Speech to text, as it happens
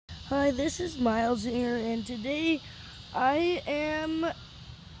Hi, this is Miles here, and today I am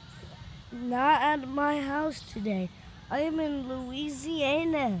not at my house today. I am in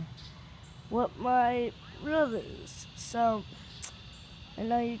Louisiana with my brothers. So, I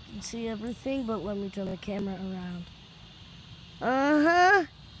know you can see everything, but let me turn the camera around.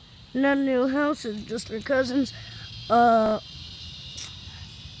 Not a new house, it's just our cousins. Yeah,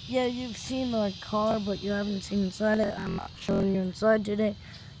 you've seen our car, but you haven't seen inside it. I'm not showing you inside today,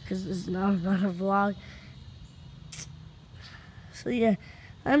 because this is not about a vlog. So yeah,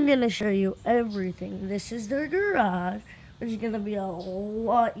 I'm gonna show you everything. This is their garage, which is gonna be a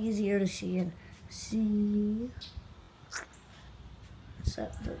lot easier to see and see. What's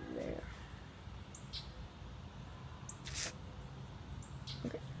that over there?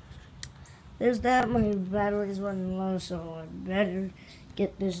 Okay. There's that. My battery's running low, so I better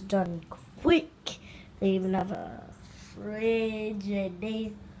get this done quick. They even have a fridge and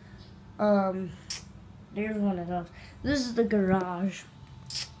there's one of those. This is the garage.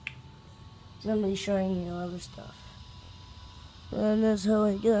 I'm gonna be showing you other stuff. And that's how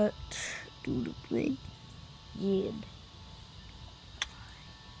I got to the play. Yeah.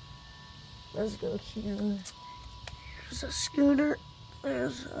 Let's go here. Here's a scooter.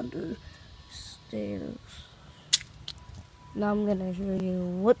 There's under stairs. Now I'm gonna show you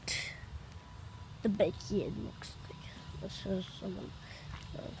what the backyard looks like. Let's show someone.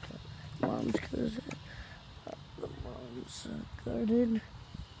 Mom's cousin. The mom's garden.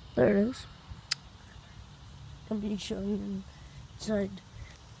 There it is. I'll be showing you inside.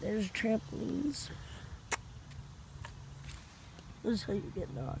 There's trampolines. This is how you get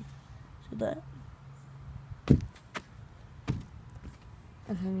on. So that.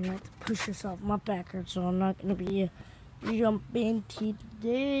 And then you have to push yourself. My back hurts, so I'm not gonna be jumping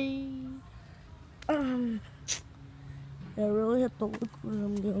today. I really have to look where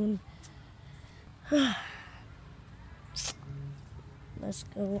I'm going. Let's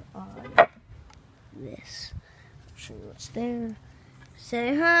go on this. I'll show you what's there.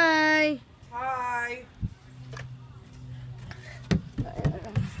 Say hi. Hi.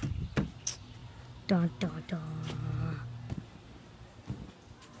 Dun dun dun.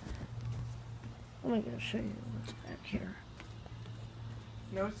 I'm gonna show you what's back here.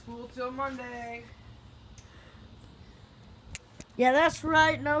 No school till Monday. Yeah, that's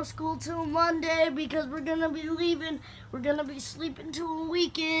right. No school till Monday because we're gonna be leaving. We're gonna be sleeping till the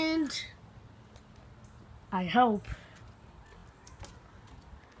weekend. I hope.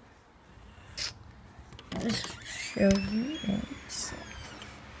 Let's show you inside.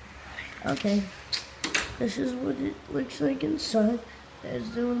 Okay, this is what it looks like inside. It's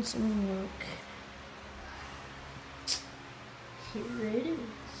doing some work. Here it is.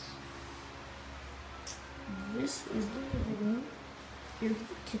 This is the living room. Here's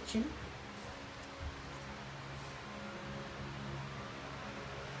the kitchen.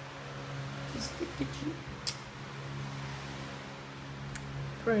 This is the kitchen.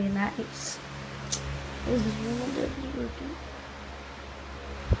 Pretty nice. This is where my dad is working.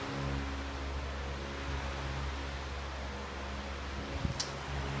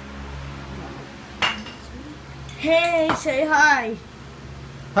 Hey, say hi.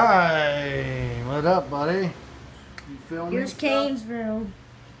 Hi, what up, buddy? You filming? Here's Kane's room.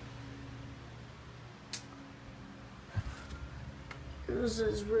 Here's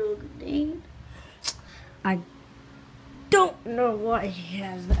his real name. I don't know why he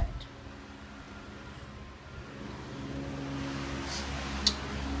has that.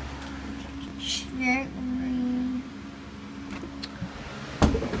 Check room.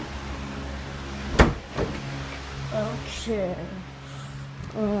 Okay.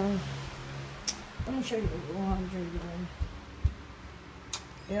 Let me show you the laundry room.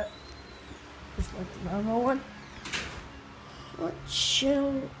 Yep. Just like the normal one. Let's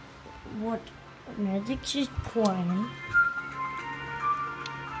show what Magic is playing.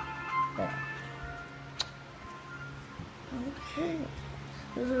 There. Okay.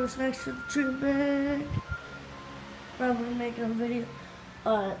 This is next to the tree bag. Probably making a video.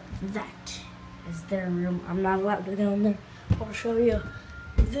 That is their room. I'm not allowed to go in there. I'll show you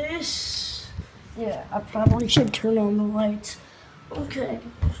this. Yeah, I probably should turn on the lights. Okay,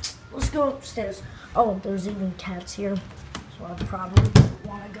 let's go upstairs. Oh, there's even cats here, so I probably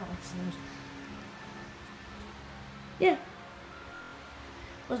want to go upstairs. Yeah.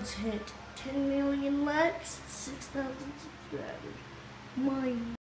 Let's hit 10 million likes, 6,000 subscribers. Mine.